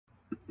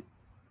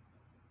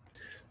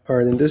All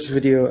right, in this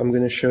video, I'm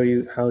going to show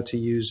you how to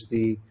use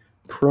the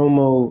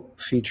promo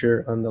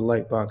feature on the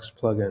Lightbox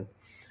plugin.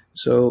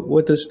 So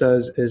what this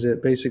does is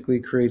it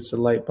basically creates a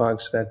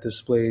lightbox that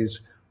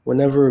displays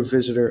whenever a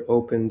visitor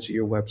opens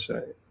your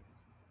website.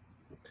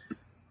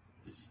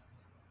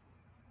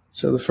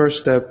 So the first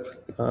step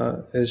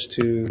is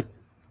to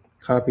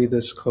copy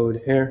this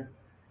code here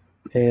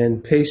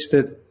and paste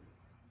it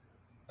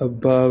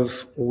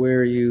above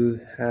where you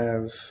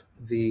have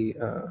the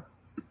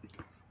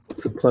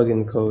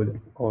plugin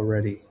code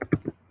already.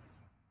 I'm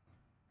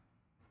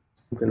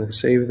going to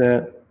save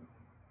that.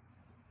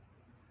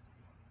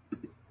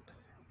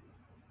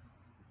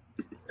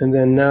 And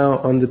then now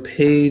on the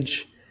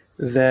page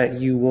that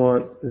you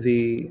want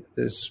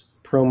this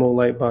promo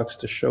lightbox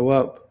to show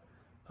up,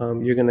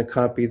 you're going to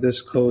copy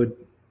this code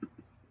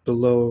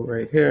below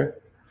right here.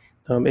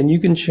 And you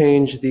can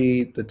change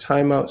the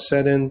timeout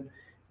setting,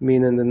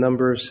 meaning the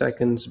number of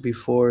seconds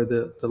before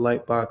the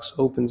lightbox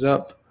opens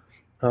up,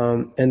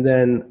 and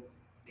then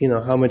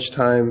how much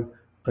time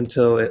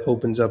until it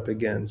opens up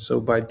again. So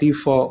by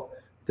default,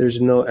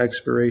 there's no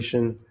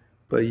expiration,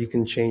 but you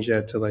can change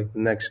that to like the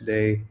next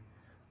day.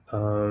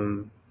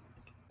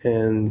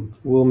 And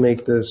we'll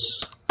make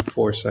this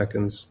 4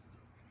 seconds.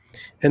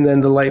 And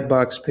then the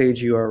Lightbox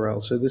page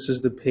URL. So this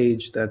is the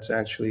page that's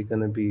actually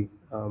going to be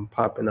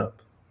popping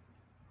up.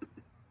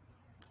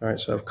 All right,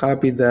 so I've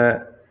copied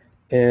that,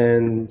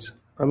 and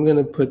I'm going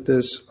to put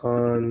this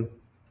on.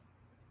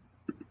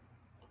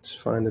 Let's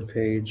find a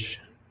page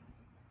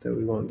that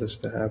we want this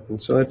to happen.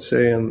 So let's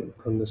say on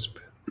this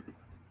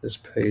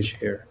page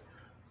here.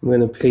 I'm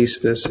going to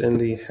paste this in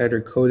the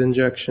header code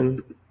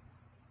injection.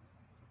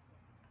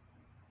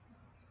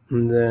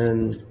 And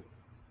then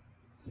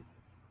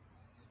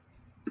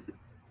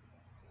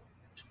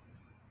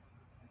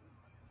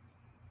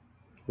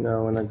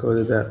now when I go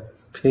to that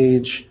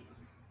page,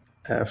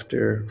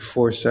 after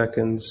 4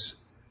 seconds,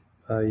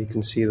 you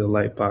can see the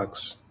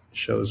lightbox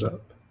shows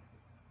up.